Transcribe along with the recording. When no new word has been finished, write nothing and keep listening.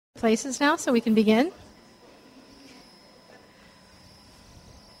Places now so we can begin.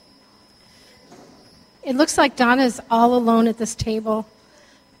 It looks like Donna's all alone at this table.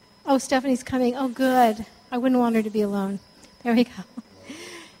 Oh, Stephanie's coming. Oh, good. I wouldn't want her to be alone. There we go.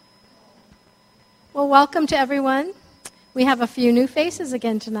 Well, welcome to everyone. We have a few new faces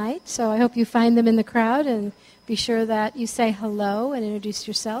again tonight, so I hope you find them in the crowd and be sure that you say hello and introduce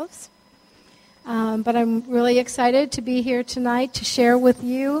yourselves. But I'm really excited to be here tonight to share with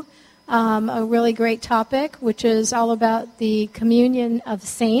you a really great topic, which is all about the communion of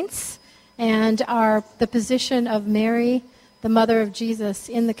saints and the position of Mary, the mother of Jesus,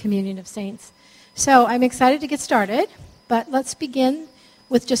 in the communion of saints. So I'm excited to get started, but let's begin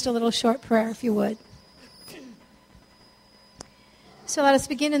with just a little short prayer, if you would. So let us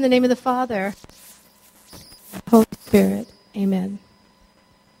begin in the name of the Father, Holy Spirit. Amen.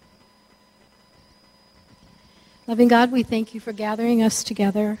 Loving God, we thank you for gathering us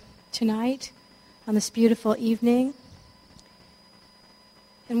together tonight on this beautiful evening.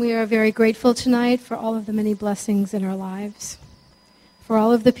 And we are very grateful tonight for all of the many blessings in our lives, for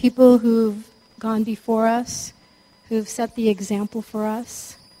all of the people who've gone before us, who've set the example for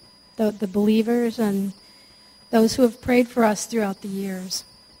us, the believers and those who have prayed for us throughout the years.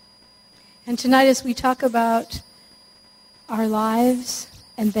 And tonight, as we talk about our lives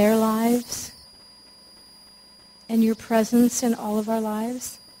and their lives, and your presence in all of our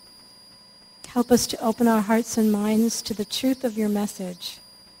lives, help us to open our hearts and minds to the truth of your message.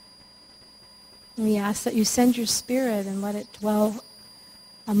 And we ask that you send your Spirit and let it dwell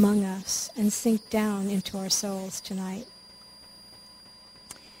among us and sink down into our souls tonight.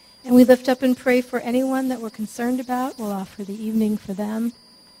 And we lift up and pray for anyone that we're concerned about. We'll offer the evening for them.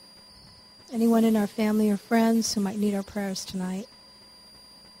 Anyone in our family or friends who might need our prayers tonight.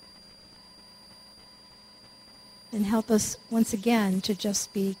 And help us once again to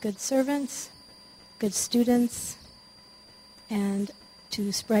just be good servants, good students, and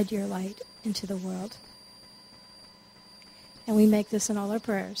to spread your light into the world. And we make this in all our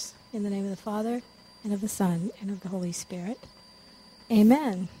prayers. In the name of the Father, and of the Son, and of the Holy Spirit.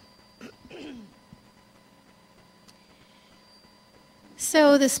 Amen.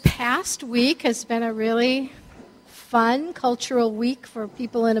 So this past week has been a really fun cultural week for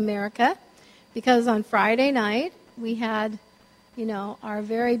people in America, because on Friday night we had, our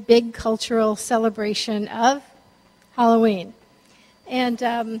very big cultural celebration of Halloween.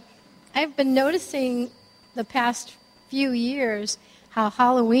 And I've been noticing the past few years how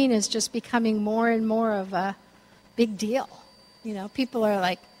Halloween is just becoming more and more of a big deal. People are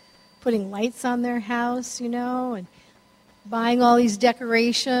like putting lights on their house, and buying all these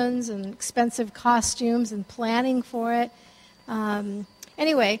decorations and expensive costumes and planning for it.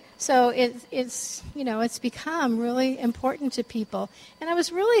 Anyway, so it's become really important to people. And I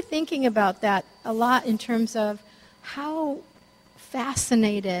was really thinking about that a lot in terms of how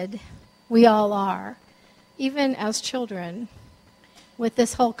fascinated we all are, even as children, with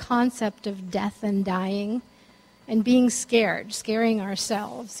this whole concept of death and dying and being scaring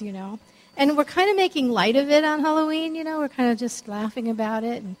ourselves, And we're kind of making light of it on Halloween, We're kind of just laughing about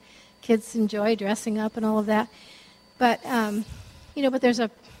it, and kids enjoy dressing up and all of that. But but there's a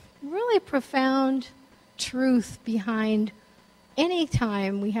really profound truth behind any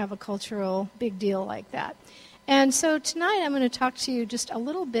time we have a cultural big deal like that. And so tonight I'm going to talk to you just a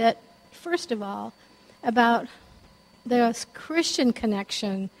little bit, first of all, about the Christian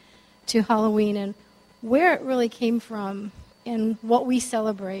connection to Halloween and where it really came from and what we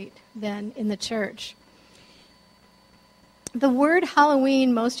celebrate then in the church. The word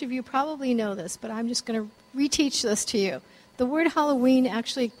Halloween, most of you probably know this, but I'm just going to reteach this to you. The word Halloween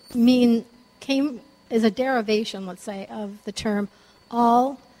actually is a derivation, let's say, of the term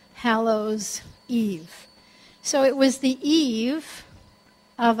All Hallows Eve. So it was the eve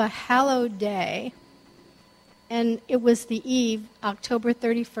of a hallowed day, and it was the eve, October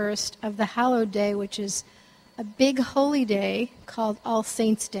 31st, of the hallowed day, which is a big holy day called All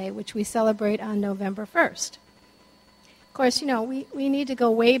Saints' Day, which we celebrate on November 1st. Of course, we need to go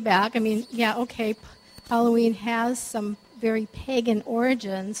way back. Halloween has some very pagan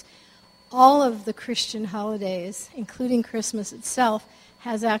origins. All of the Christian holidays, including Christmas itself,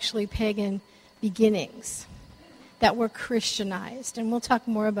 has actually pagan beginnings that were Christianized. And we'll talk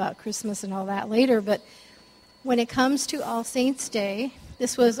more about Christmas and all that later, but when it comes to All Saints' Day,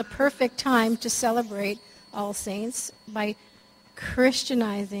 this was a perfect time to celebrate All Saints by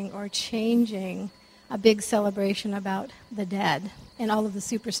Christianizing or changing a big celebration about the dead and all of the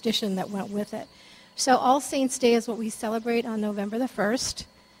superstition that went with it. So All Saints' Day is what we celebrate on November the 1st.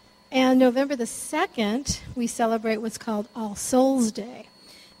 And November the 2nd, we celebrate what's called All Souls' Day.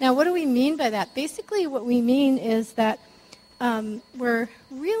 Now, what do we mean by that? Basically, what we mean is that we're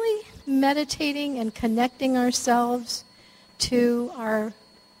really meditating and connecting ourselves to our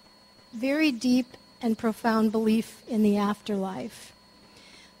very deep and profound belief in the afterlife.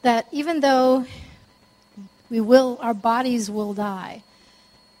 That even though our bodies will die,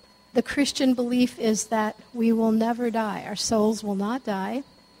 the Christian belief is that we will never die. Our souls will not die,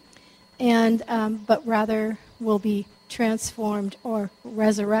 but rather will be transformed or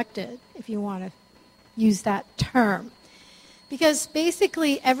resurrected, if you want to use that term. Because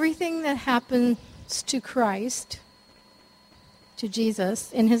basically everything that happens to Christ, to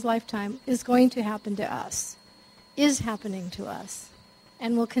Jesus, in his lifetime is going to happen to us, is happening to us,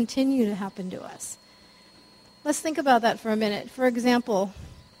 and will continue to happen to us. Let's think about that for a minute. For example,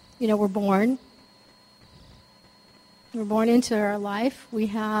 we're born. We're born into our life. We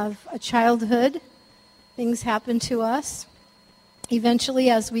have a childhood. Things happen to us. Eventually,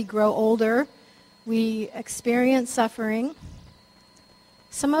 as we grow older, we experience suffering.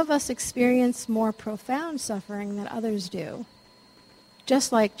 Some of us experience more profound suffering than others do,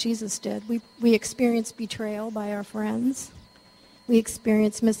 just like Jesus did. We experience betrayal by our friends. We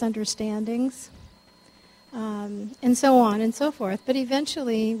experience misunderstandings, and so on and so forth. But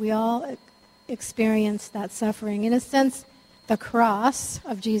eventually, we all experience that suffering. In a sense, the cross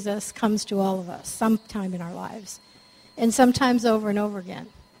of Jesus comes to all of us sometime in our lives, and sometimes over and over again.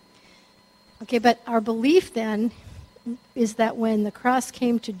 Okay, but our belief then is that when the cross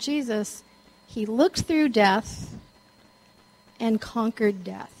came to Jesus, he looked through death and conquered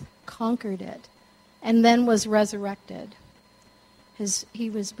it, and then was resurrected. He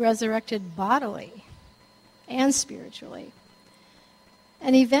was resurrected bodily and spiritually.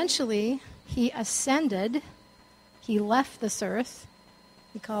 And eventually, he ascended. He left this earth.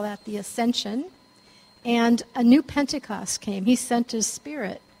 We call that the ascension. And a new Pentecost came. He sent his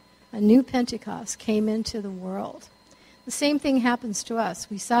Spirit. A new Pentecost came into the world. The same thing happens to us.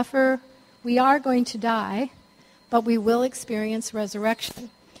 We suffer. We are going to die, but we will experience resurrection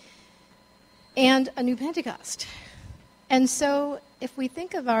and a new Pentecost. And so if we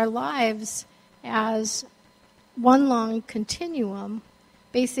think of our lives as one long continuum,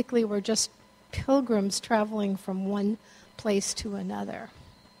 basically we're just pilgrims traveling from one place to another.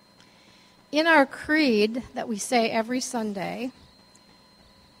 In our creed that we say every Sunday,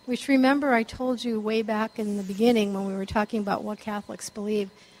 which remember I told you way back in the beginning when we were talking about what Catholics believe,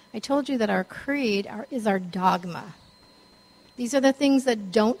 I told you that our creed is our dogma. These are the things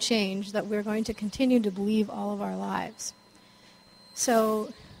that don't change, that we're going to continue to believe all of our lives.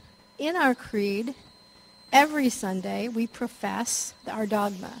 So in our creed, every Sunday we profess our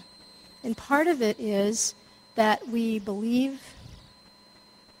dogma. And part of it is that we believe,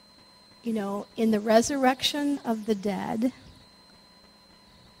 in the resurrection of the dead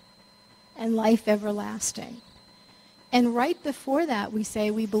and life everlasting. And right before that, we say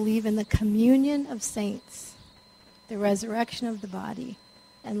we believe in the communion of saints, the resurrection of the body,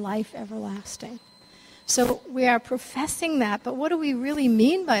 and life everlasting. So we are professing that, but what do we really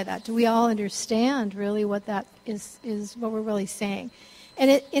mean by that? Do we all understand really what that is what we're really saying? And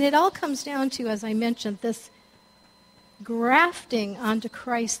it all comes down to, as I mentioned, this grafting onto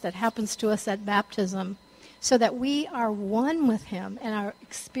Christ that happens to us at baptism, so that we are one with him and are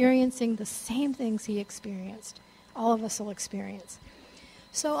experiencing the same things he experienced. All of us will experience.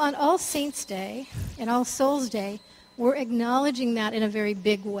 So on All Saints' Day and All Souls' Day, we're acknowledging that in a very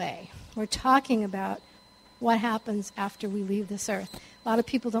big way. We're talking about what happens after we leave this earth. A lot of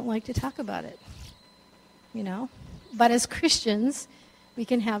people don't like to talk about it, But as Christians, we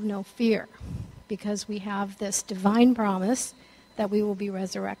can have no fear because we have this divine promise that we will be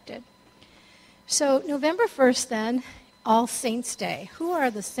resurrected. So November 1st then, All Saints' Day. Who are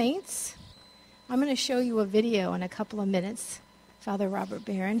the saints? I'm going to show you a video in a couple of minutes. Father Robert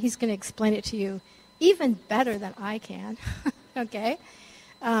Barron, he's going to explain it to you even better than I can, okay?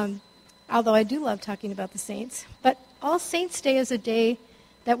 Although I do love talking about the saints. But All Saints' Day is a day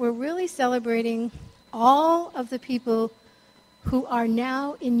that we're really celebrating all of the people who are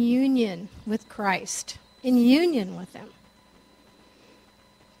now in union with Christ, in union with him.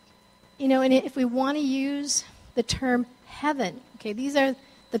 And if we want to use the term heaven, okay, these are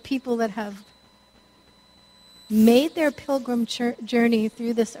the people that have made their pilgrim journey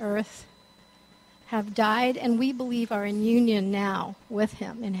through this earth, have died, and we believe are in union now with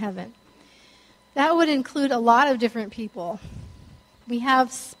him in heaven. That would include a lot of different people. We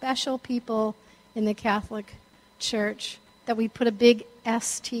have special people in the Catholic Church that we put a big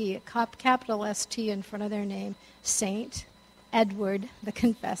ST, a capital ST in front of their name, Saint Edward the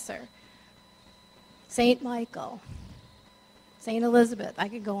Confessor, Saint Michael, St. Elizabeth, I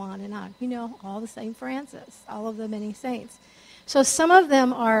could go on and on. You know, all the St. Francis, all of the many saints. So some of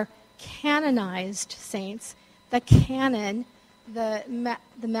them are canonized saints. The canon, the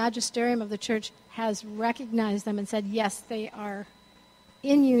magisterium of the church has recognized them and said, yes, they are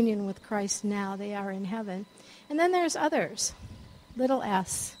in union with Christ now. They are in heaven. And then there's others, little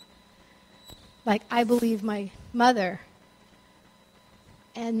s, like I believe my mother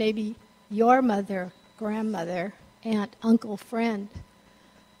and maybe your mother, grandmother, aunt, uncle, friend,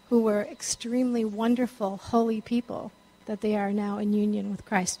 who were extremely wonderful, holy people, that they are now in union with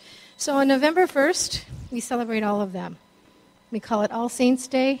Christ. So on November 1st, we celebrate all of them. We call it All Saints'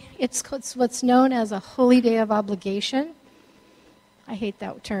 Day. It's what's known as a holy day of obligation. I hate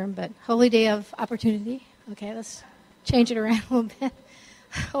that term, but holy day of opportunity. Okay, let's change it around a little bit.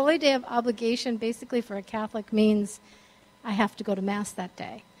 Holy day of obligation basically for a Catholic means I have to go to Mass that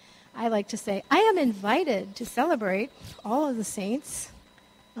day. I like to say I am invited to celebrate all of the saints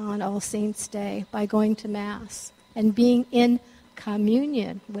on All Saints' Day by going to Mass and being in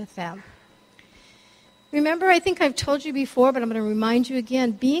communion with them. Remember, I think I've told you before, but I'm going to remind you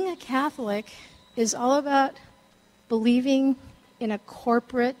again, being a Catholic is all about believing in a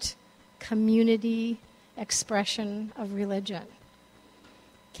corporate community expression of religion.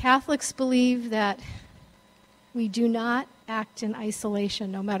 Catholics believe that we do not act in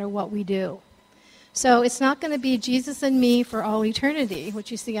isolation no matter what we do. So it's not going to be Jesus and me for all eternity,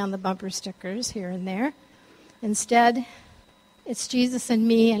 which you see on the bumper stickers here and there. Instead, it's Jesus and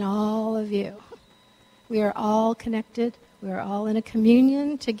me and all of you. We are all connected. We are all in a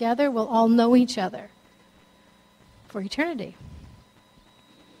communion together. We'll all know each other for eternity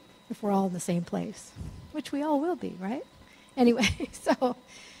if we're all in the same place, which we all will be, right? Anyway, so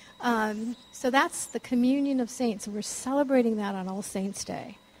that's the communion of saints. We're celebrating that on All Saints'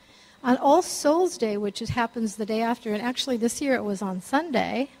 Day. On All Souls' Day, which happens the day after, and actually this year it was on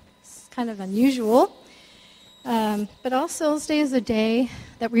Sunday. It's kind of unusual. But All Souls' Day is a day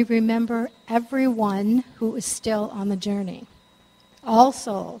that we remember everyone who is still on the journey. All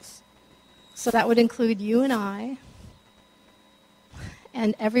souls. So that would include you and I,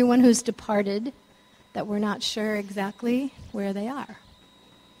 and everyone who's departed that we're not sure exactly where they are.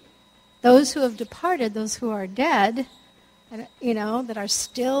 Those who have departed, those who are dead, that are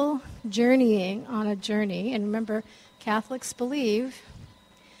still journeying on a journey. And remember, Catholics believe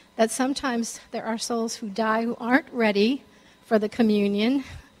that sometimes there are souls who die who aren't ready for the communion,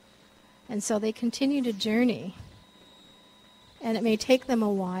 and so they continue to journey. And it may take them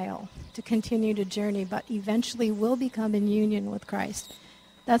a while to continue to journey, but eventually will become in union with Christ.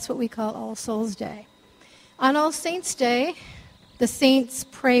 That's what we call All Souls' Day. On All Saints' Day, the saints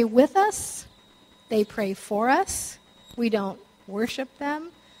pray with us. They pray for us. We don't worship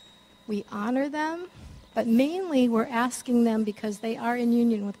them. We honor them. But mainly we're asking them, because they are in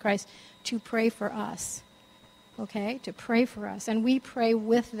union with Christ, to pray for us. Okay? To pray for us. And we pray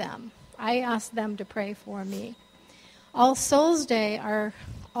with them. I ask them to pray for me. All Souls' Day are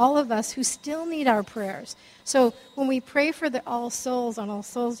all of us who still need our prayers. So when we pray for the All Souls on All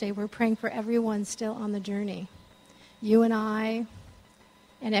Souls' Day, we're praying for everyone still on the journey. You and I,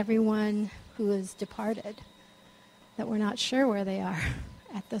 and everyone who is departed, that we're not sure where they are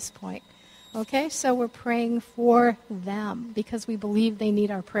at this point. Okay, so we're praying for them because we believe they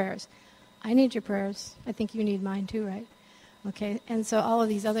need our prayers. I need your prayers. I think you need mine too, right? Okay, and so all of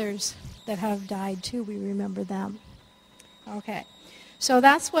these others that have died too, we remember them. Okay, so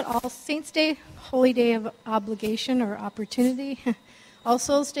that's what All Saints' Day, holy day of obligation or opportunity. All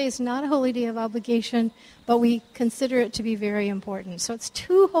Souls' Day is not a holy day of obligation, but we consider it to be very important. So it's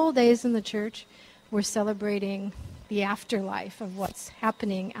 2 whole days in the church. We're celebrating the afterlife of what's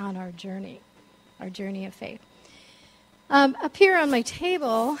happening on our journey of faith. Up here on my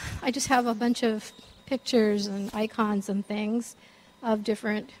table, I just have a bunch of pictures and icons and things of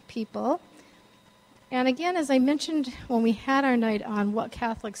different people. And again, as I mentioned when we had our night on what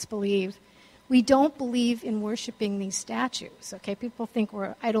Catholics believe, we don't believe in worshiping these statues. Okay, people think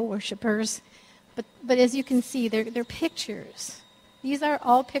we're idol worshipers, but as you can see, they're pictures. These are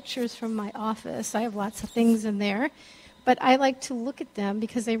all pictures from my office. I have lots of things in there, but I like to look at them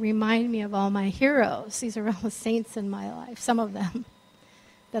because they remind me of all my heroes. These are all the saints in my life, some of them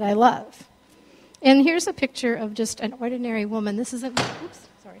that I love. And here's a picture of just an ordinary woman. This isn't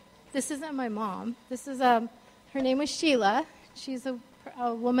my mom. This is her name was Sheila. She's a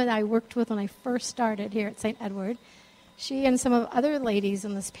woman I worked with when I first started here at St. Edward. She and some of other ladies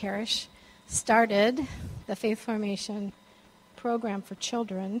in this parish started the Faith Formation program for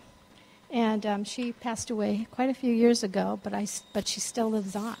children, and she passed away quite a few years ago, but she still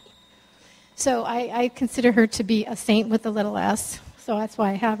lives on. So I consider her to be a saint with a little s, so that's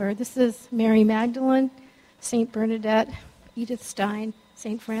why I have her. This is Mary Magdalene, St. Bernadette, Edith Stein,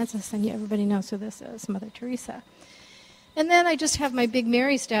 St. Francis, and everybody knows who this is, Mother Teresa. And then I just have my big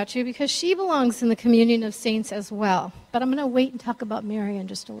Mary statue because she belongs in the communion of saints as well. But I'm going to wait and talk about Mary in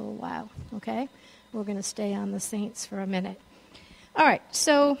just a little while, okay? We're going to stay on the saints for a minute. All right,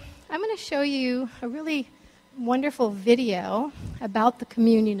 so I'm going to show you a really wonderful video about the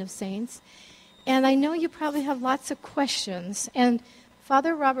communion of saints. And I know you probably have lots of questions. And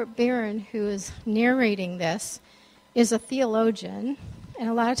Father Robert Barron, who is narrating this, is a theologian. And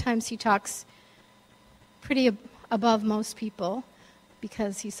a lot of times he talks pretty above most people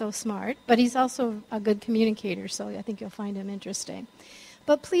because he's so smart. But he's also a good communicator, so I think you'll find him interesting.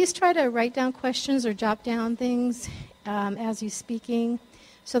 But please try to write down questions or jot down things as he's speaking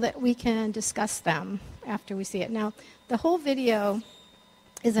so that we can discuss them after we see it. Now, the whole video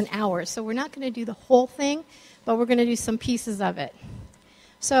is an hour, so we're not going to do the whole thing, but we're going to do some pieces of it.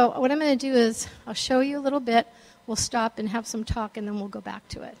 So what I'm going to do is I'll show you a little bit, we'll stop and have some talk, and then we'll go back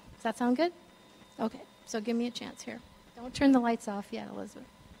to it. Does that sound good? Okay, so give me a chance here. Don't turn the lights off yet, Elizabeth.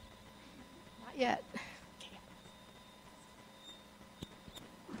 Not yet.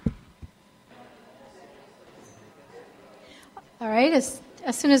 All right, as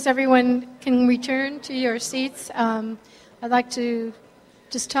soon as everyone can return to your seats, I'd like to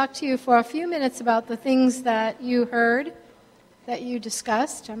just talk to you for a few minutes about the things that you heard, that you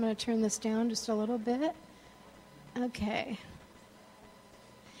discussed. I'm going to turn this down just a little bit. Okay.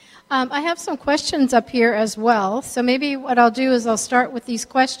 I have some questions up here as well, so maybe what I'll do is I'll start with these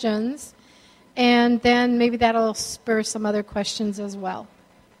questions, and then maybe that'll spur some other questions as well.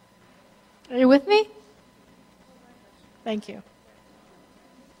 Are you with me? Thank you.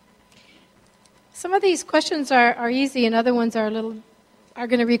 Some of these questions are easy, and other ones are going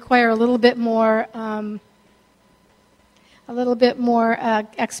to require a little bit more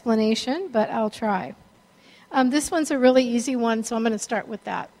explanation, but I'll try. This one's a really easy one, so I'm going to start with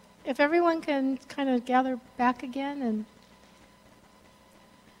that. If everyone can kind of gather back again, and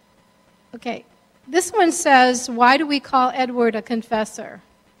okay, this one says, "Why do we call Edward a confessor?"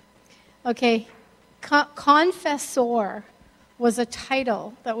 Okay, confessor was a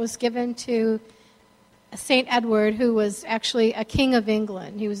title that was given to St. Edward, who was actually a king of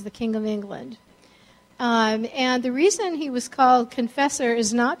England. He was the king of England. And the reason he was called confessor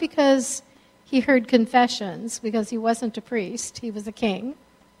is not because he heard confessions, because he wasn't a priest, he was a king.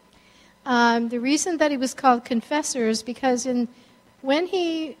 The reason that he was called confessor is because in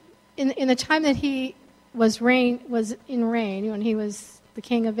the time that he was in reign, when he was the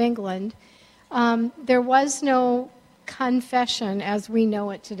king of England, there was no confession as we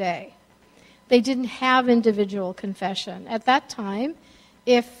know it today. They didn't have individual confession. At that time,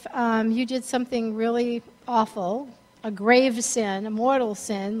 if you did something really awful, a grave sin, a mortal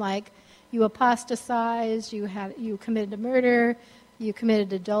sin, like you apostatized, you committed a murder, you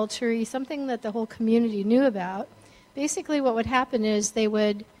committed adultery, something that the whole community knew about, basically what would happen is they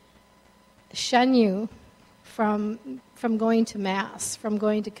would shun you from going to Mass, from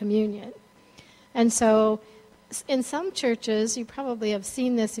going to communion. And so in some churches, you probably have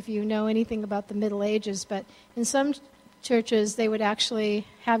seen this if you know anything about the Middle Ages, but in some churches they would actually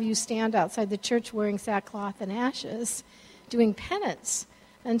have you stand outside the church wearing sackcloth and ashes, doing penance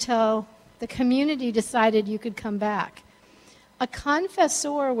until the community decided you could come back. A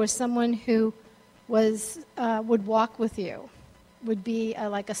confessor was someone who would walk with you, would be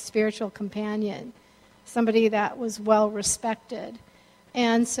like a spiritual companion, somebody that was well respected.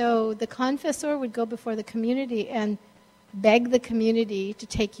 And so the confessor would go before the community and beg the community to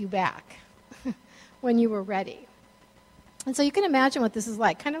take you back when you were ready. And so you can imagine what this is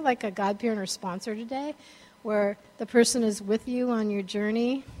like, kind of like a godparent or sponsor today, where the person is with you on your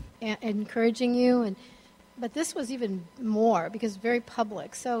journey and encouraging you. But this was even more because very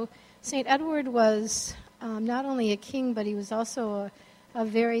public. So St. Edward was not only a king, but he was also a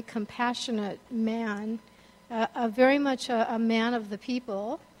very compassionate man, very much a man of the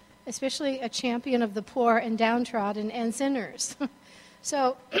people, especially a champion of the poor and downtrodden and sinners.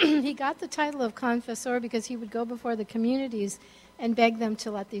 So he got the title of confessor because he would go before the communities and beg them to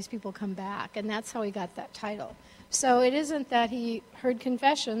let these people come back, and that's how he got that title. So it isn't that he heard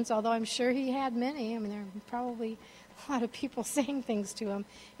confessions, although I'm sure he had many. I mean, there are probably a lot of people saying things to him.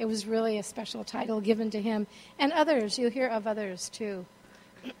 It was really a special title given to him. And others, you'll hear of others too.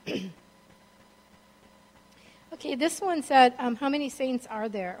 Okay, this one said, how many saints are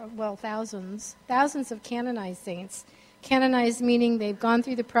there? Well, thousands. Thousands of canonized saints. Canonized meaning they've gone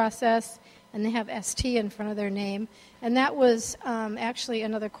through the process and they have ST in front of their name. And that was actually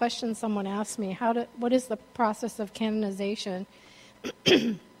another question someone asked me. What is the process of canonization?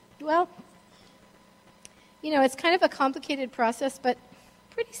 Well, it's kind of a complicated process, but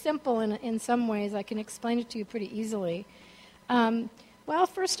pretty simple in some ways. I can explain it to you pretty easily. Well,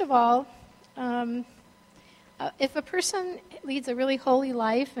 first of all, if a person leads a really holy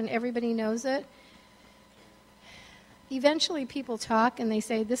life and everybody knows it, eventually people talk and they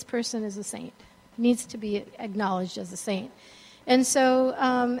say, this person is a saint, needs to be acknowledged as a saint. And so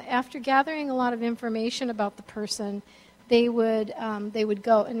after gathering a lot of information about the person, they would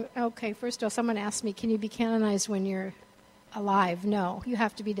go and, okay, first of all, someone asked me, can you be canonized when you're alive? No, you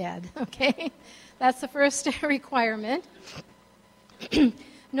have to be dead, okay? That's the first requirement.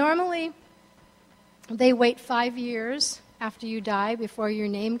 Normally, they wait 5 years after you die before your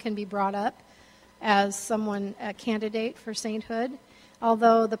name can be brought up as a candidate for sainthood.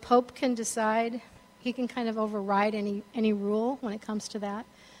 Although the Pope can decide, he can kind of override any rule when it comes to that.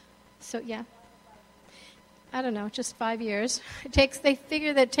 So, yeah. I don't know, just 5 years. They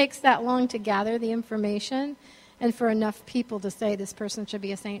figure that it takes that long to gather the information and for enough people to say this person should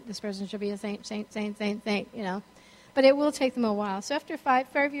be a saint, this person should be a saint, saint, But it will take them a while. So after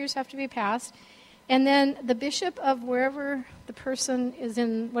 5 years have to be passed. And then the bishop of wherever the person is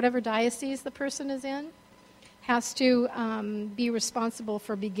in, whatever diocese the person is in, has to be responsible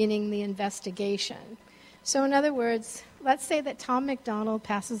for beginning the investigation. So in other words, let's say that Tom McDonald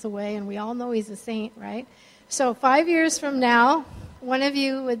passes away, and we all know he's a saint, right? So 5 years from now, one of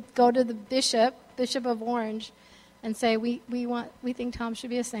you would go to the Bishop of Orange, and say, we think Tom should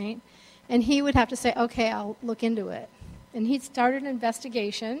be a saint. And he would have to say, okay, I'll look into it. And he'd start an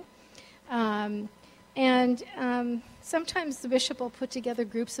investigation. Sometimes the bishop will put together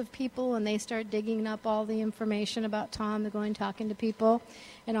groups of people, and they start digging up all the information about Tom. They're going talking to people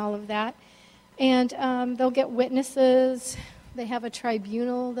and all of that. And they'll get witnesses. They have a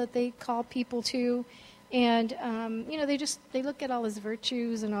tribunal that they call people to. And, they look at all his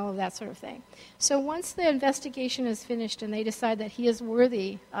virtues and all of that sort of thing. So once the investigation is finished and they decide that he is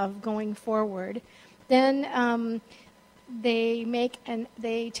worthy of going forward, then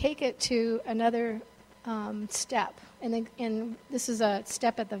they take it to another step. And this is a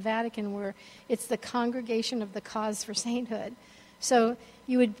step at the Vatican where it's the Congregation of the Cause for Sainthood. So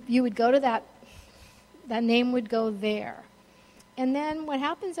you would go to that name would go there. And then what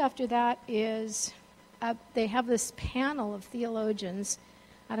happens after that is they have this panel of theologians,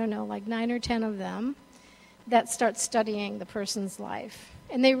 I don't know, like 9 or 10 of them, that start studying the person's life.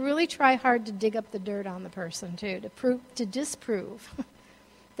 And they really try hard to dig up the dirt on the person, too, to disprove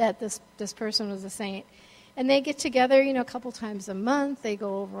that this person was a saint. And they get together, a couple times a month. They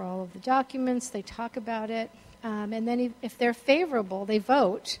go over all of the documents. They talk about it. And then if they're favorable, they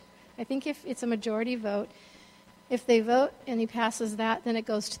vote. I think if it's a majority vote, if they vote and he passes that, then it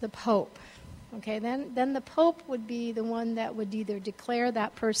goes to the Pope. Okay, then the Pope would be the one that would either declare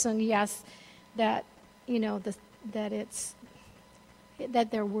that person, yes, that that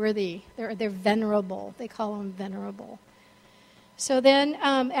they're worthy, they're venerable. They call them venerable. So then,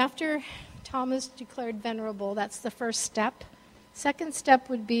 after Tom is declared venerable, that's the first step. Second step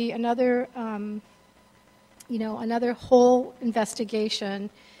would be another whole investigation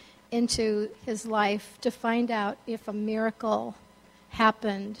into his life to find out if a miracle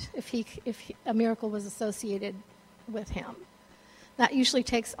happened, if a miracle was associated with him. That usually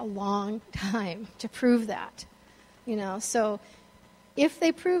takes a long time to prove that. So if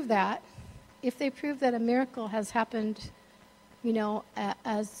they prove that a miracle has happened,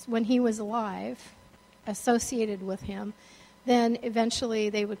 as when he was alive, associated with him, then eventually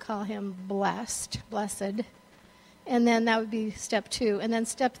they would call him blessed. And then that would be step 2. And then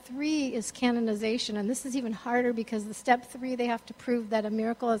step 3 is canonization. And this is even harder because the step 3, they have to prove that a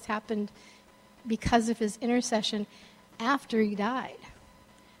miracle has happened because of his intercession after he died.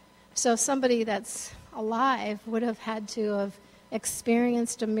 So somebody that's alive would have had to have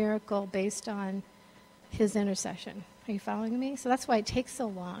experienced a miracle based on his intercession. Are you following me? So that's why it takes so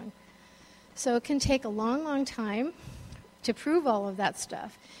long. So it can take a long, long time to prove all of that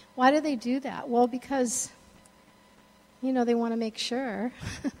stuff. Why do they do that? Well, because they want to make sure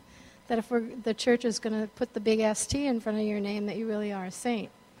that if the church is going to put the big ST in front of your name, that you really are a saint.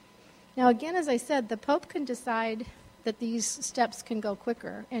 Now, again, as I said, the Pope can decide that these steps can go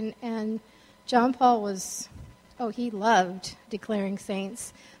quicker. And John Paul he loved declaring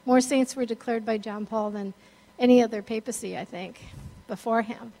saints. More saints were declared by John Paul than any other papacy, I think, before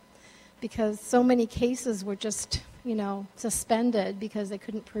him. Because so many cases were just, suspended because they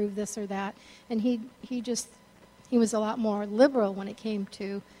couldn't prove this or that. And he was a lot more liberal when it came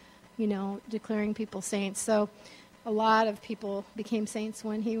to, declaring people saints. So a lot of people became saints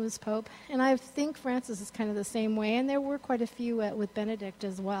when he was Pope. And I think Francis is kind of the same way, and there were quite a few with Benedict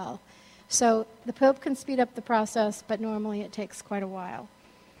as well. So the Pope can speed up the process, but normally it takes quite a while.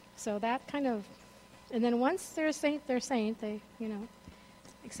 So that kind of, and then once they're a saint, they're saint. They,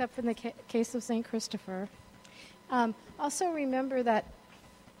 except for the case of St. Christopher. Also remember that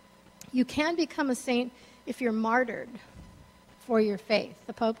you can become a saint if you're martyred for your faith.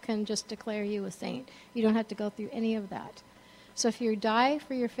 The Pope can just declare you a saint. You don't have to go through any of that. So if you die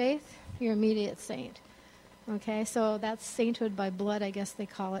for your faith, you're immediate saint. Okay, so that's sainthood by blood, I guess they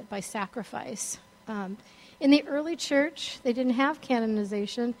call it, by sacrifice. In the early church, they didn't have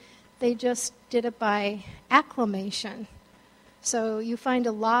canonization. They just did it by acclamation. So you find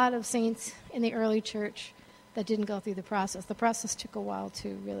a lot of saints in the early church that didn't go through the process. The process took a while to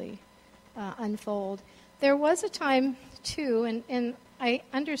really unfold. There was a time, too, and I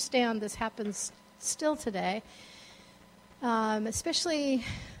understand this happens still today, especially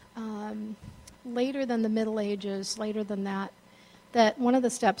later than the Middle Ages, later than that one of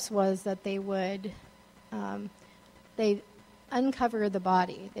the steps was that they would they'd uncover the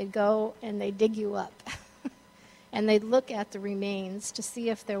body. They'd go and they'd dig you up. And they'd look at the remains to see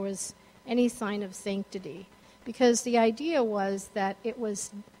if there was any sign of sanctity. Because the idea was that it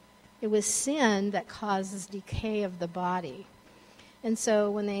was sin that causes decay of the body. And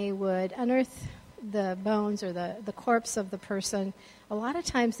so when they would unearth the bones or the corpse of the person, a lot of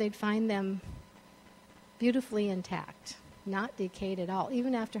times they'd find them beautifully intact, not decayed at all,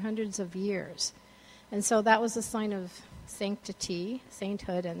 even after hundreds of years. And so that was a sign of sanctity,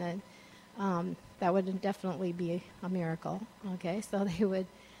 sainthood, and then that would definitely be a miracle. Okay, so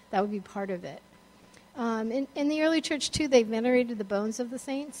that would be part of it. In the early church too, they venerated the bones of the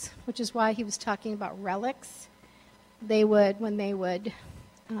saints, which is why he was talking about relics. When they would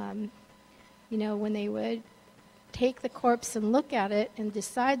take the corpse and look at it and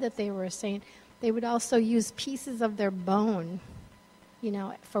decide that they were a saint, they would also use pieces of their bone,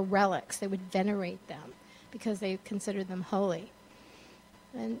 for relics. They would venerate them because they considered them holy.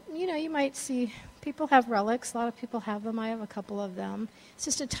 And, you might see people have relics. A lot of people have them. I have a couple of them. It's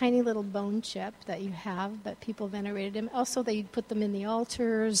just a tiny little bone chip that you have, but people venerated them. Also, they put them in the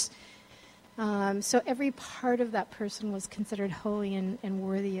altars. So every part of that person was considered holy and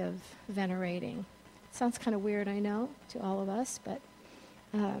worthy of venerating. Sounds kind of weird, I know, to all of us, but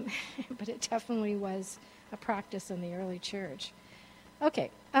it definitely was a practice in the early church.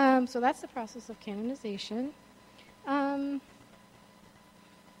 Okay, so that's the process of canonization.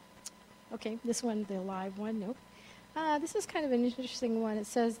 Okay, this one, the live one, nope. This is kind of an interesting one. It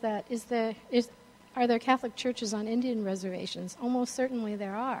says that, are there Catholic churches on Indian reservations? Almost certainly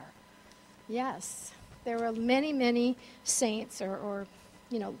there are. Yes, there were many, many saints or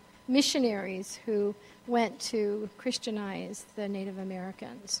missionaries who went to Christianize the Native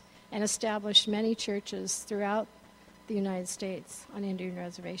Americans and established many churches throughout the United States on Indian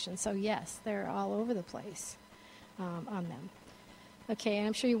reservations. So yes, they're all over the place on them. Okay, and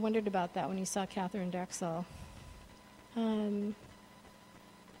I'm sure you wondered about that when you saw Catherine Drexel.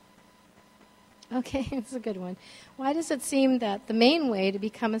 Okay, it's a good one. Why does it seem that the main way to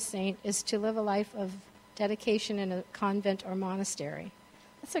become a saint is to live a life of dedication in a convent or monastery?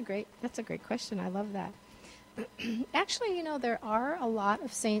 That's a great question. I love that. Actually, there are a lot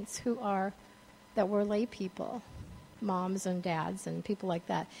of saints that were lay people, moms and dads and people like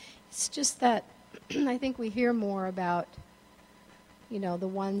that. It's just that I think we hear more about the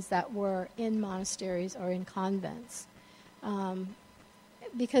ones that were in monasteries or in convents.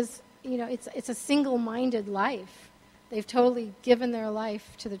 Because, it's a single-minded life. They've totally given their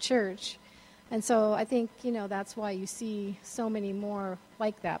life to the church. And so I think, that's why you see so many more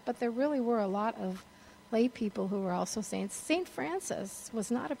like that. But there really were a lot of lay people who were also saints. St. Francis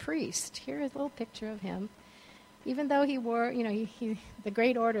was not a priest. Here's a little picture of him. Even though he wore, the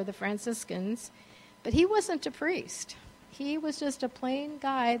great order, the Franciscans, but he wasn't a priest. He was just a plain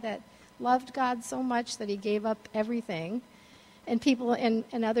guy that loved God so much that he gave up everything. And people and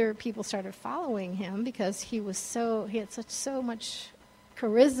other people started following him because he had so much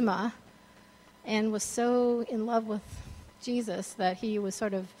charisma and was so in love with Jesus that he was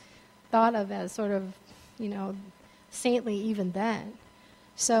sort of thought of as sort of, saintly even then.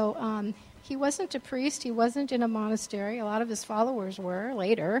 So he wasn't a priest. He wasn't in a monastery. A lot of his followers were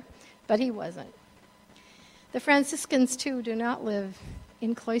later, but he wasn't. The Franciscans, too, do not live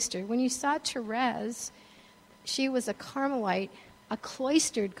in cloister. When you saw Therese, she was a Carmelite, a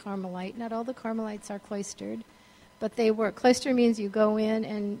cloistered Carmelite. Not all the Carmelites are cloistered, but they were. Cloister means you go in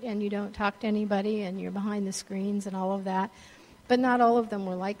and you don't talk to anybody and you're behind the screens and all of that. But not all of them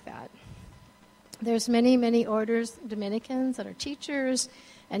were like that. There's many, many orders, Dominicans, that are teachers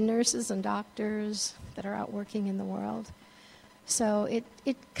and nurses and doctors that are out working in the world. So it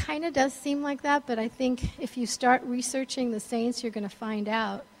kind of does seem like that, but I think if you start researching the saints, you're going to find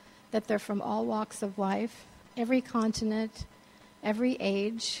out that they're from all walks of life, every continent, every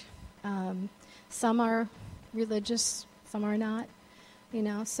age. Some are religious, some are not.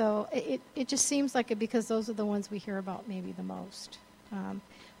 So it just seems like it because those are the ones we hear about maybe the most.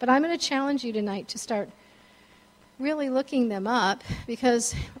 But I'm going to challenge you tonight to start really looking them up,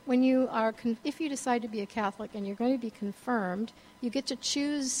 because when you are, if you decide to be a Catholic and you're going to be confirmed, you get to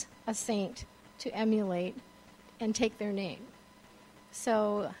choose a saint to emulate and take their name.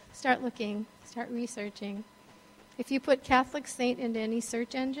 So start looking, start researching. If you put Catholic saint into any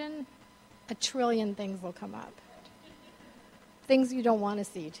search engine, 1 trillion things will come up. Things you don't want to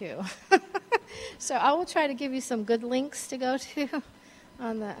see, too. So I will try to give you some good links to go to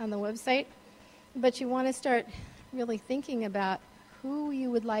on the website. But you want to start really thinking about who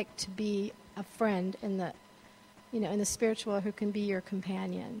you would like to be a friend in the spiritual, who can be your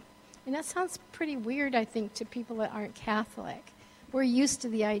companion. And that sounds pretty weird, I think, to people that aren't Catholic. We're used to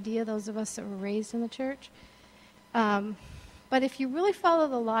the idea, those of us that were raised in the church. But if you really follow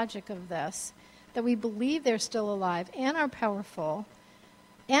the logic of this, that we believe they're still alive and are powerful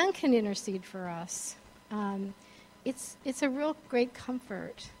and can intercede for us, it's a real great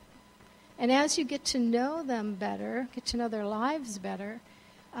comfort. And as you get to know them better, get to know their lives better,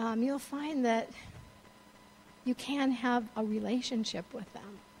 you'll find that you can have a relationship with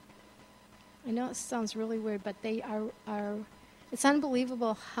them. I know it sounds really weird, but they are it's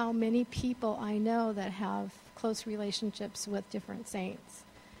unbelievable how many people I know that have close relationships with different saints,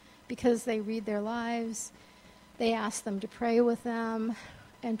 because they read their lives, they ask them to pray with them,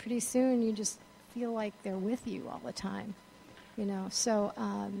 and pretty soon you just feel like they're with you all the time. So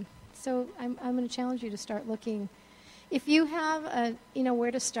I'm going to challenge you to start looking. If you have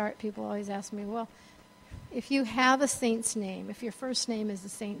where to start, people always ask me, well, if you have a saint's name, if your first name is a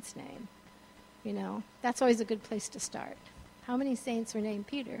saint's name, that's always a good place to start. How many saints are named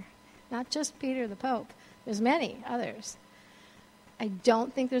Peter? Not just Peter the Pope. There's many others. I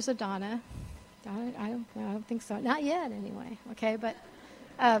don't think there's a Donna. I don't think so. Not yet, anyway. Okay, but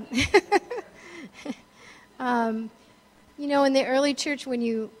in the early church, when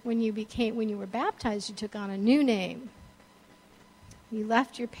you were baptized, you took on a new name. You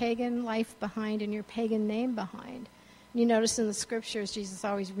left your pagan life behind and your pagan name behind. You notice in the scriptures, Jesus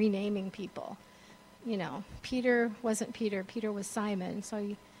always renaming people. Peter wasn't Peter. Peter was Simon.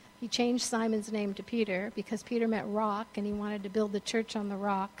 So he changed Simon's name to Peter because Peter meant rock, and he wanted to build the church on the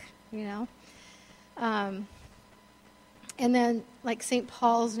rock, And then, like St.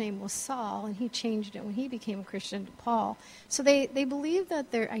 Paul's name was Saul, and he changed it when he became a Christian to Paul. So they believed that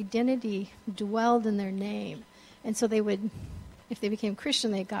their identity dwelled in their name. And so they would, if they became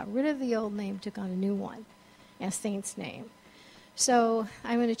Christian, they got rid of the old name, took on a new one, a saint's name. So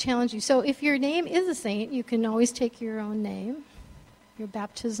I'm going to challenge you. So if your name is a saint, you can always take your own name, your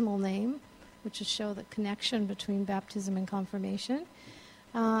baptismal name, which will show the connection between baptism and confirmation,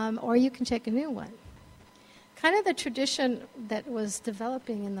 or you can take a new one. Kind of the tradition that was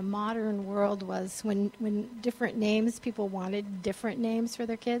developing in the modern world was when different names, people wanted different names for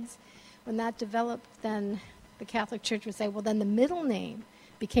their kids. When that developed, then the Catholic Church would say, well, then the middle name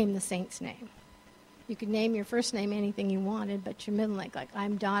became the saint's name. You could name your first name anything you wanted, but your middle name, like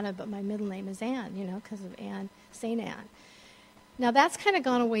I'm Donna, but my middle name is Anne, because of Anne, St. Anne. Now that's kind of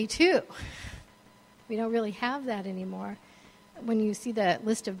gone away too. We don't really have that anymore. When you see the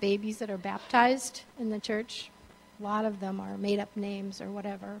list of babies that are baptized in the church, a lot of them are made-up names or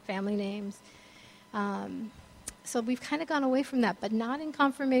whatever, family names. So we've kind of gone away from that, but not in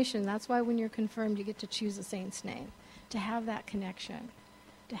confirmation. That's why when you're confirmed, you get to choose a saint's name, to have that connection,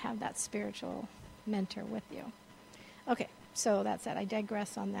 to have that spiritual mentor with you. Okay, so that's it. I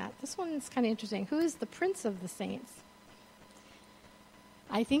digress on that. This one's kind of interesting. Who is the prince of the saints?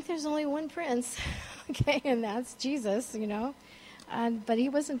 I think there's only one prince, okay, and that's Jesus, but he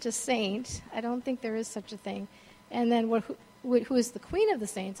wasn't a saint. I don't think there is such a thing. And then who is the queen of the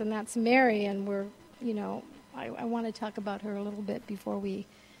saints? And that's Mary, and I want to talk about her a little bit before we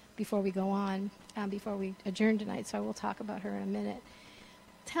go on, before we adjourn tonight, so I will talk about her in a minute.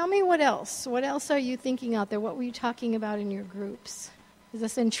 Tell me what else. What else are you thinking out there? What were you talking about in your groups? Is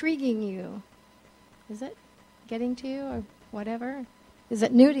this intriguing you? Is it getting to you or whatever? Is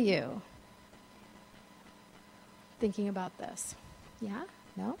it new to you? Thinking about this. Yeah?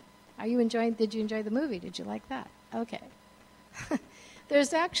 No? Did you enjoy the movie? Did you like that? Okay.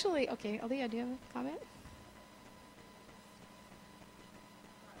 There's actually, okay, Aaliyah, do you have a comment?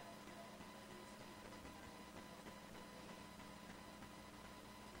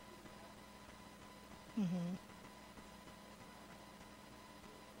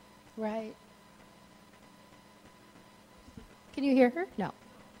 Right. Can you hear her? No.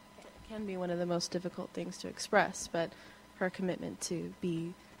 It can be one of the most difficult things to express, but her commitment to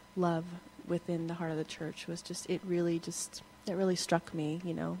be love within the heart of the church was it really struck me,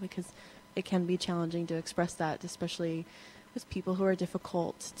 because it can be challenging to express that, especially with people who are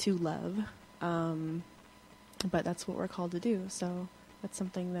difficult to love. But that's what we're called to do. So that's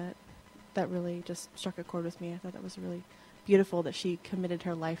something that really just struck a chord with me. I thought that was really beautiful that she committed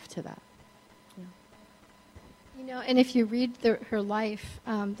her life to that. And if you read her life,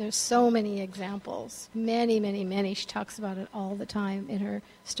 there's so many examples, many, many, many. She talks about it all the time in her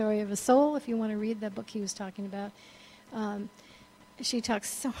Story of a Soul, if you want to read the book he was talking about. She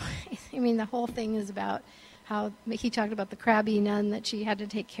talks the whole thing is about how he talked about the crabby nun that she had to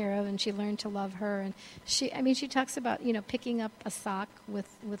take care of, and she learned to love her. And she talks about, picking up a sock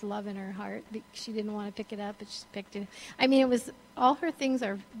with love in her heart. She didn't want to pick it up, but she picked it. It was, all her things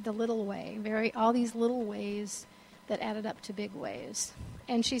are the little way, all these little ways that added up to big ways.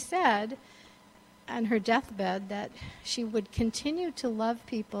 And she said on her deathbed that she would continue to love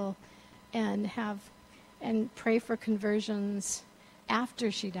people and pray for conversions after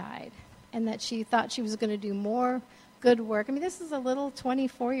she died, and that she thought she was going to do more good work. This is a little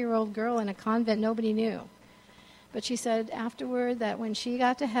 24-year-old girl in a convent nobody knew. But she said afterward that when she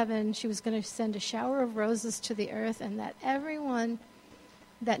got to heaven, she was going to send a shower of roses to the earth, and that everyone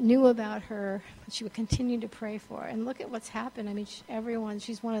that knew about her, she would continue to pray for. And look at what's happened.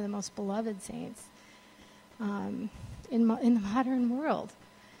 She's one of the most beloved saints in the modern world.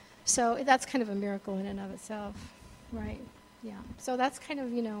 So that's kind of a miracle in and of itself, right? Yeah. So that's kind of,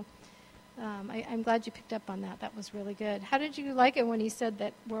 I'm glad you picked up on that. That was really good. How did you like it when he said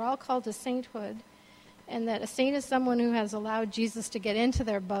that we're all called to sainthood, and that a saint is someone who has allowed Jesus to get into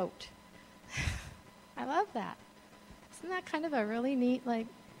their boat? I love that. Isn't that kind of a really neat,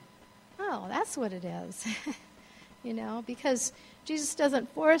 that's what it is? Because Jesus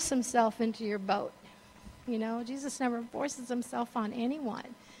doesn't force himself into your boat. Jesus never forces himself on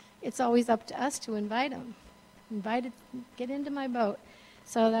anyone. It's always up to us to invite him. Get into my boat.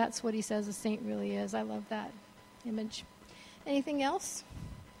 So that's what he says a saint really is. I love that image. Anything else?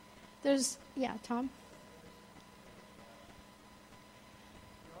 Tom?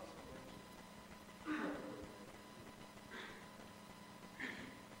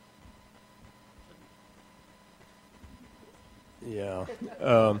 Yeah.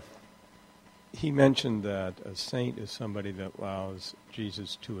 He mentioned that a saint is somebody that allows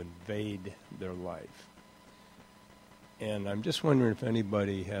Jesus to invade their life. And I'm just wondering if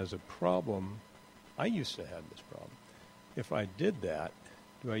anybody has a problem. I used to have this problem. If I did that,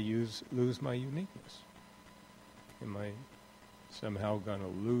 do I lose my uniqueness? Am I somehow going to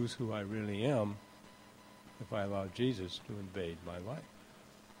lose who I really am if I allow Jesus to invade my life?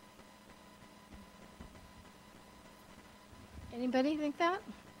 Anybody think that?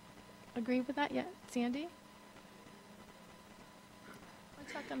 Agree with that yet? Sandy? I'll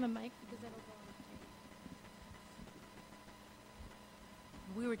talk on the mic because that'll go on.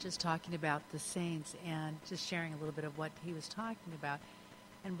 We were just talking about the saints and just sharing a little bit of what he was talking about.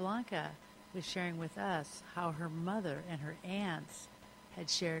 And Blanca was sharing with us how her mother and her aunts had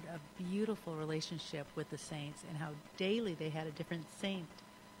shared a beautiful relationship with the saints, and how daily they had a different saint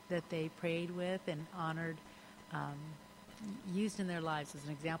that they prayed with and honored, used in their lives as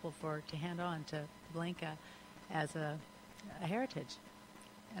an example to hand on to Blanca as a heritage.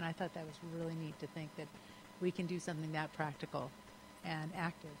 And I thought that was really neat to think that we can do something that practical and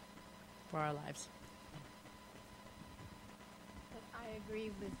active for our lives. I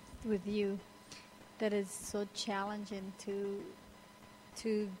agree with you that it's so challenging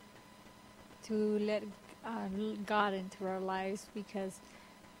to let God into our lives, because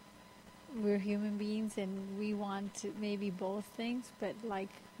we're human beings and we want to maybe both things, but like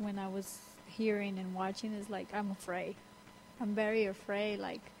when I was hearing and watching, it's like I'm afraid. I'm very afraid,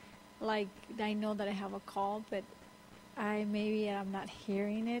 like I know that I have a call, but I'm not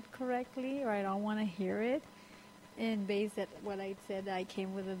hearing it correctly, or I don't want to hear it. And based on what I said, I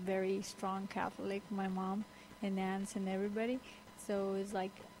came with a very strong Catholic, my mom and aunts and everybody. So it's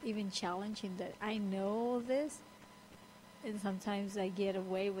like even challenging that I know this, and sometimes I get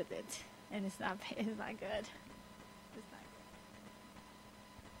away with it, and it's not good. It's not good.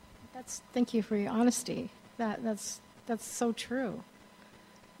 Thank you for your honesty. That's so true.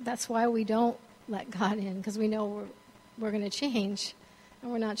 That's why we don't let God in, because we know we're going to change,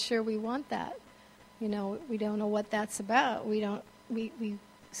 and we're not sure we want that. We don't know what that's about. We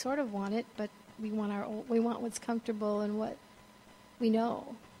sort of want it, but we want what's comfortable and what we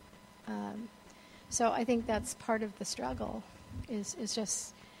know. So I think that's part of the struggle, is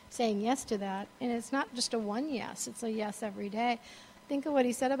just saying yes to that. And it's not just a one yes, it's a yes every day. Think of what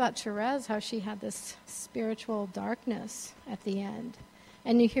he said about Therese, how she had this spiritual darkness at the end.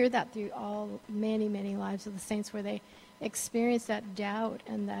 And you hear that through many, many lives of the saints where they experience that doubt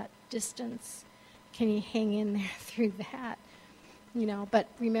and that distance. Can you hang in there through that? But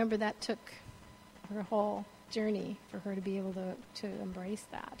remember that took her whole journey for her to be able to embrace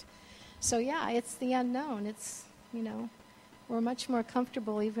that. So yeah, it's the unknown. It's, we're much more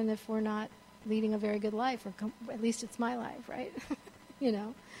comfortable even if we're not leading a very good life, or at least it's my life, right?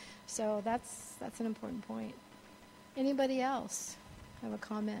 So that's an important point. Anybody else have a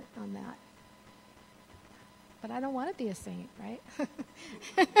comment on that? But I don't want to be a saint, right?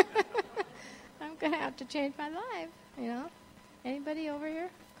 I'm going to have to change my life, Anybody over here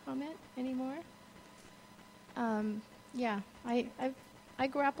comment anymore? Yeah, I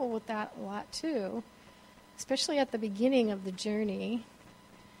grapple with that a lot too, especially at the beginning of the journey.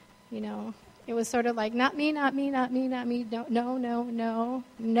 It was sort of like, not me, not me, not me, not me, no.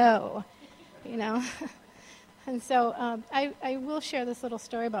 And so I will share this little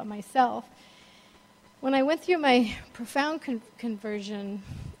story about myself. When I went through my profound conversion,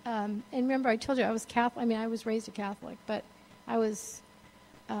 and remember I told you I was Catholic. I was raised a Catholic, but I was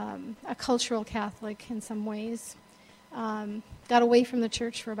a cultural Catholic in some ways. Got away from the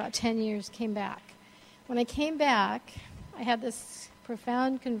church for about 10 years, came back. When I came back, I had this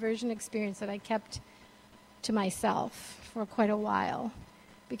profound conversion experience that I kept to myself for quite a while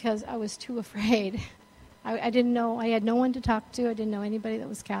because I was too afraid. I didn't know, I had no one to talk to. I didn't know anybody that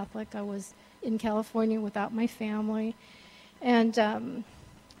was Catholic. I was in California without my family. And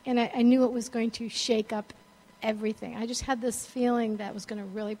I knew it was going to shake up everything. I just had this feeling that was going to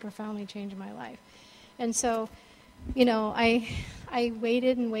really profoundly change my life. And so, I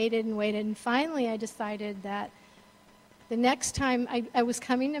waited and waited and waited, and finally I decided that the next time I was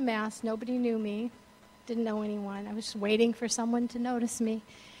coming to Mass, nobody knew me, didn't know anyone. I was just waiting for someone to notice me.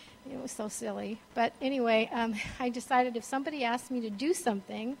 It was so silly. But anyway, I decided if somebody asked me to do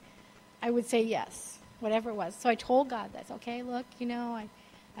something, I would say yes, whatever it was. So I told God, that's okay, look, I know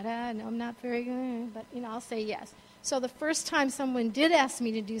I'm not very good, but, I'll say yes. So the first time someone did ask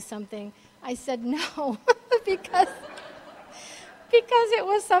me to do something, I said no, because it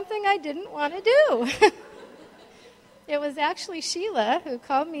was something I didn't want to do. It was actually Sheila who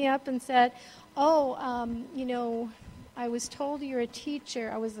called me up and said, I was told you're a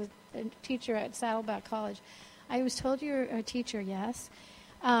teacher. I was a teacher at Saddleback College. I was told you're a teacher, yes.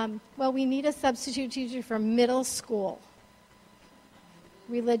 Well, we need a substitute teacher for middle school,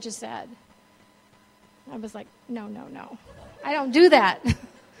 religious ed. I was like, no. I don't do that.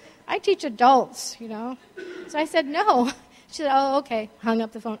 I teach adults, So I said, no. She said, oh, okay. Hung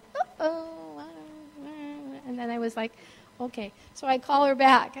up the phone. And then I was like, okay. So I call her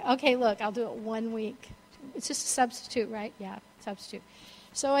back. Okay, look, I'll do it 1 week. It's just a substitute, right? Yeah, substitute.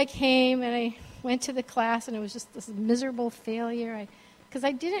 So I came and I went to the class, and it was just this miserable failure because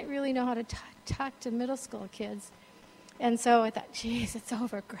I didn't really know how to talk to middle school kids. And so I thought, geez, it's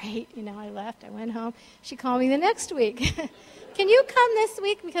over. Great. I left. I went home. She called me the next week. Can you come this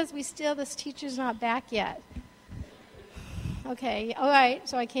week because this teacher's not back yet? Okay, all right.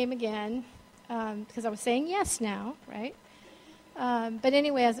 So I came again because I was saying yes now, right? But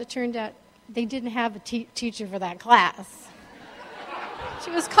anyway, as it turned out, they didn't have a teacher for that class.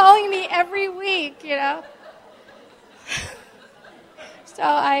 She was calling me every week,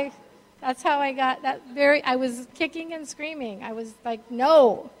 So that's how I got that I was kicking and screaming. I was like,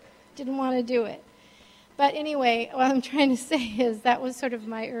 no, didn't want to do it. But anyway, what I'm trying to say is that was sort of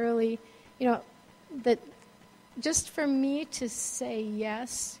my early, that just for me to say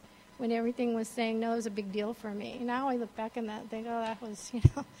yes when everything was saying no was a big deal for me. Now I look back on that and think, oh, that was,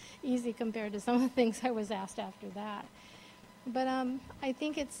 easy compared to some of the things I was asked after that. But I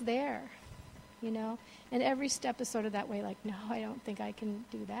think it's there, and every step is sort of that way, like, no, I don't think I can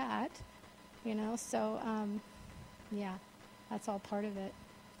do that, So, yeah, that's all part of it.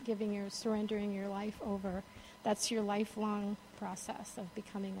 Surrendering your life over. That's your lifelong process of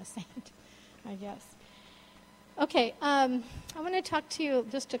becoming a saint, I guess. Okay, I want to talk to you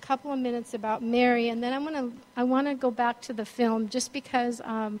just a couple of minutes about Mary, and then I want to go back to the film just because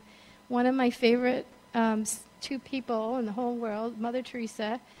one of my favorite two people in the whole world, Mother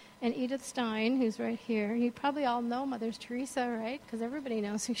Teresa and Edith Stein, who's right here. You probably all know Mother Teresa, right? Because everybody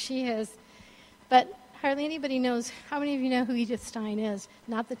knows who she is. But hardly anybody knows. How many of you know who Edith Stein is?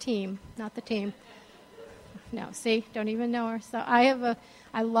 Not the team. No, see, don't even know her. So I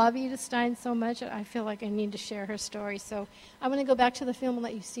love Edith Stein so much, I feel like I need to share her story. So I'm going to go back to the film and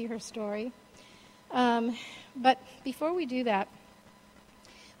let you see her story. But before we do that,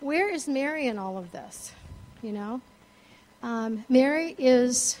 where is Mary in all of this? You know, Mary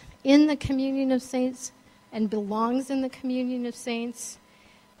is in the communion of saints and belongs in the communion of saints,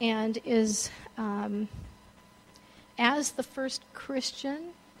 and is, as the first Christian,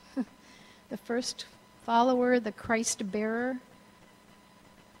 the first follower, the Christ bearer,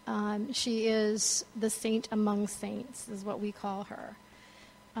 she is the saint among saints, is what we call her.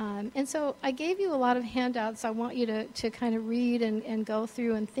 And so I gave you a lot of handouts. I want you to kind of read and go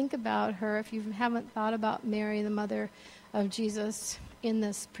through and think about her if you haven't thought about Mary, the mother of Jesus, in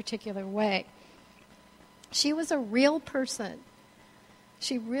this particular way. She was a real person.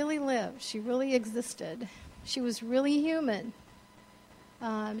 She really lived. She really existed. She was really human.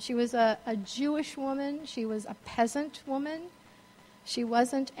 She was a Jewish woman. She was a peasant woman. She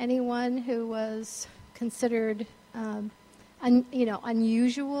wasn't anyone who was considered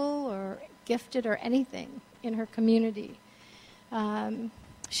unusual or gifted or anything in her community.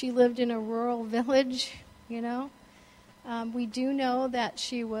 She lived in a rural village, you know. We do know that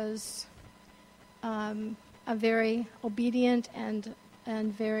she was a very obedient and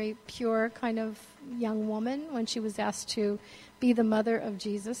very pure kind of young woman when she was asked to be the mother of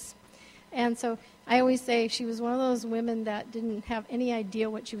Jesus. And so I always say she was one of those women that didn't have any idea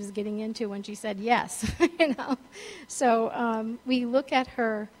what she was getting into when she said yes, you know. So we look at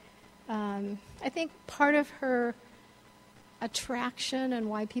her, I think part of her attraction and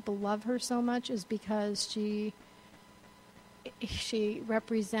why people love her so much is because she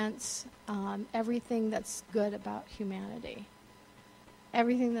represents everything that's good about humanity.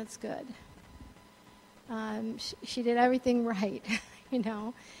 Everything that's good. She did everything right, you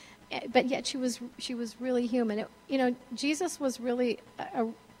know. But yet she was really human. Jesus was really a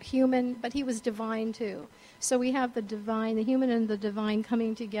human, but he was divine too. So we have the divine, the human and the divine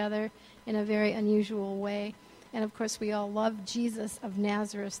coming together in a very unusual way. And of course we all love Jesus of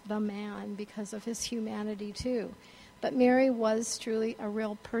Nazareth, the man, because of his humanity too. But Mary was truly a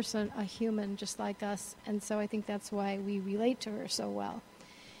real person, a human just like us, and so I think that's why we relate to her so well.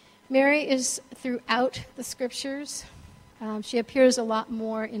 Mary is throughout the scriptures. She appears a lot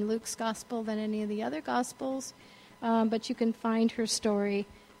more in Luke's gospel than any of the other gospels, but you can find her story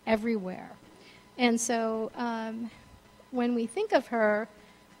everywhere. And so when we think of her,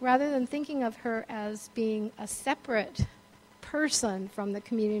 rather than thinking of her as being a separate person from the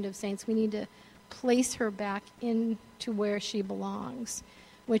communion of saints, we need to place her back into where she belongs,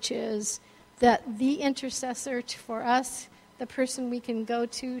 which is that the intercessor for us, the person we can go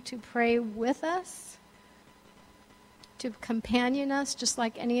to pray with us, to companion us, just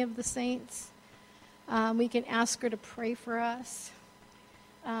like any of the saints. We can ask her to pray for us.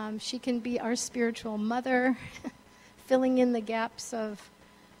 She can be our spiritual mother, filling in the gaps of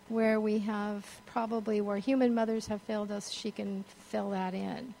where we have where human mothers have failed us, she can fill that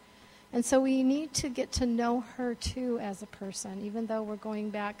in. And so we need to get to know her too as a person, even though we're going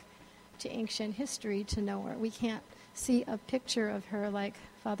back to ancient history to know her. We can't see a picture of her like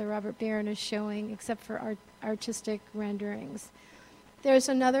Father Robert Barron is showing, except for artistic renderings. There's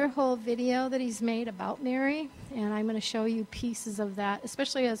another whole video that he's made about Mary, and I'm going to show you pieces of that,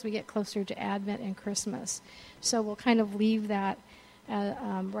 especially as we get closer to Advent and Christmas. So we'll kind of leave that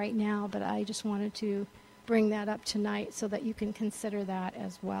right now, but I just wanted to bring that up tonight so that you can consider that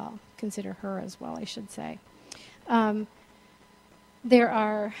as well. Consider her as well, I should say. There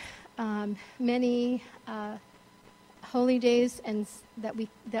are many holy days and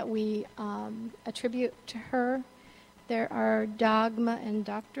that we attribute to her. There are dogma and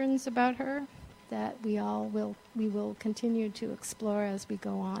doctrines about her that we will continue to explore as we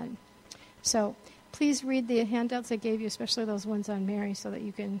go on. So please read the handouts I gave you, especially those ones on Mary, so that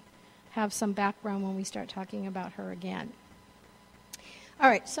you can have some background when we start talking about her again. All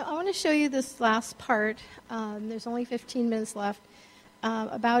right, so I want to show you this last part. There's only 15 minutes left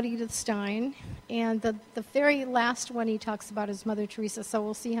about Edith Stein. And the very last one he talks about is Mother Teresa, so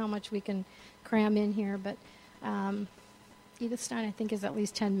we'll see how much we can cram in here. But Edith Stein, I think, is at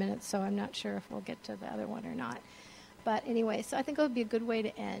least 10 minutes, so I'm not sure if we'll get to the other one or not. But anyway, so I think it would be a good way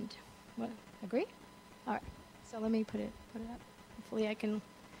to end. What, agree? All right, so let me put it up. Hopefully I can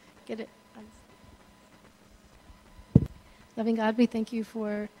get it. Loving God, we thank you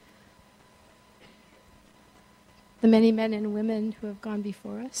for the many men and women who have gone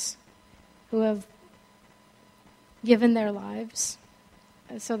before us, who have given their lives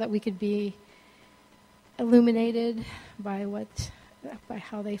so that we could be illuminated by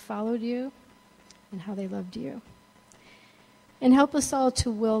how they followed you and how they loved you. And help us all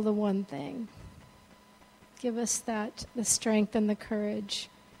to will the one thing. Give us the strength and the courage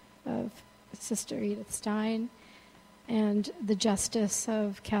of Sister Edith Stein, and the justice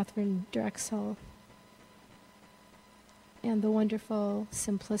of Catherine Drexel, and the wonderful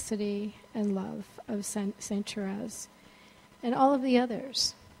simplicity and love of Saint Therese, and all of the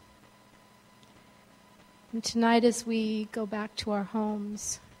others. And tonight, as we go back to our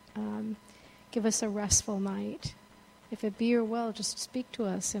homes, give us a restful night. If it be your will, just speak to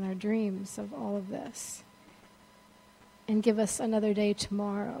us in our dreams of all of this. And give us another day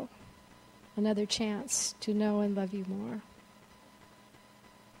tomorrow, another chance to know and love you more.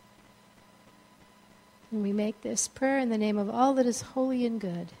 And we make this prayer in the name of all that is holy and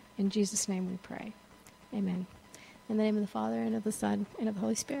good. In Jesus' name we pray. Amen. In the name of the Father, and of the Son, and of the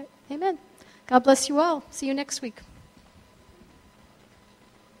Holy Spirit. Amen. God bless you all. See you next week.